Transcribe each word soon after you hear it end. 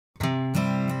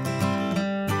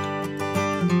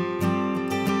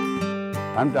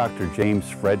I'm Dr. James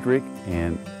Frederick,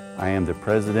 and I am the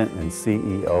President and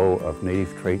CEO of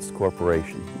Native Traits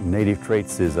Corporation. Native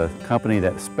Traits is a company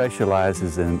that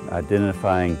specializes in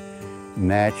identifying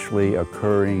naturally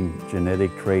occurring genetic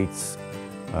traits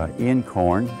in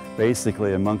corn.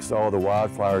 Basically, amongst all the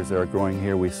wildflowers that are growing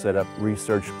here, we set up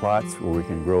research plots where we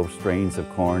can grow strains of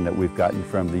corn that we've gotten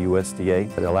from the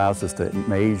USDA. It allows us to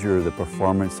measure the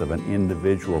performance of an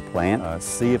individual plant,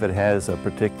 see if it has a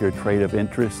particular trait of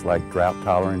interest like drought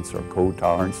tolerance or cold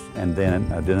tolerance, and then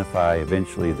identify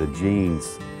eventually the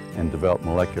genes and develop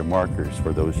molecular markers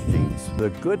for those genes. The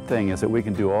good thing is that we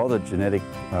can do all the genetic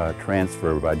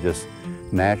transfer by just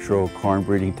natural corn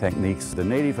breeding techniques. The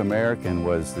Native American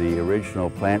was the original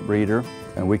plant breeder,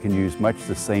 and we can use much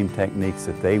the same techniques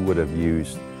that they would have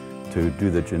used to do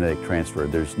the genetic transfer.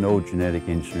 There's no genetic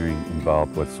engineering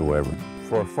involved whatsoever.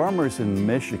 For farmers in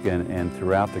Michigan and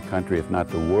throughout the country, if not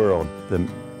the world, the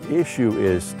issue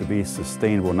is to be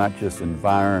sustainable not just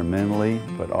environmentally,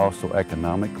 but also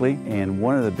economically. And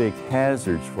one of the big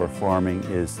hazards for farming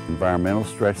is environmental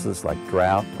stresses like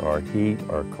drought or heat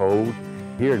or cold.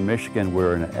 Here in Michigan,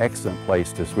 we're in an excellent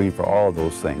place to screen for all of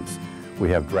those things.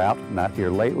 We have drought, not here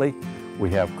lately.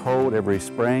 We have cold every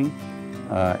spring,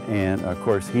 and of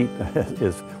course heat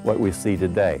is what we see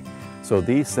today. So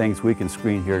these things we can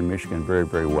screen here in Michigan very,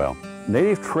 very well.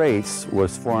 Native Traits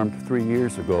was formed 3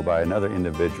 years ago by another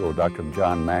individual, Dr.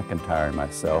 John McIntyre and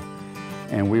myself,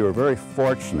 and we were very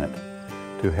fortunate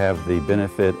to have the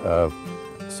benefit of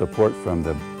support from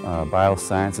the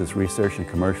Biosciences Research and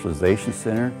Commercialization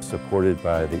Center, supported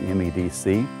by the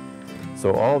MEDC.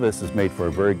 So all this has made for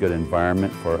a very good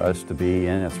environment for us to be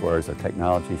in as far as a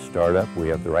technology startup. We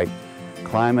have the right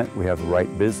climate, we have the right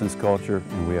business culture,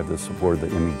 and we have the support of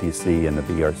the MEDC and the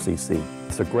BRCC.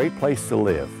 It's a great place to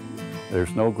live.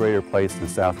 There's no greater place than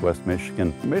Southwest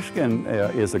Michigan. Michigan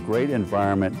is a great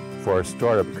environment for a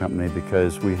startup company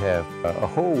because we have a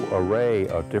whole array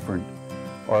of different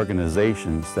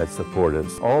organizations that support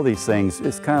us. All these things,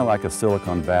 it's kind of like a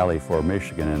Silicon Valley for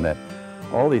Michigan in that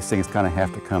all these things kind of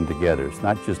have to come together. It's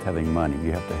not just having money.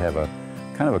 You have to have a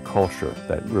kind of a culture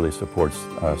that really supports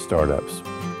startups.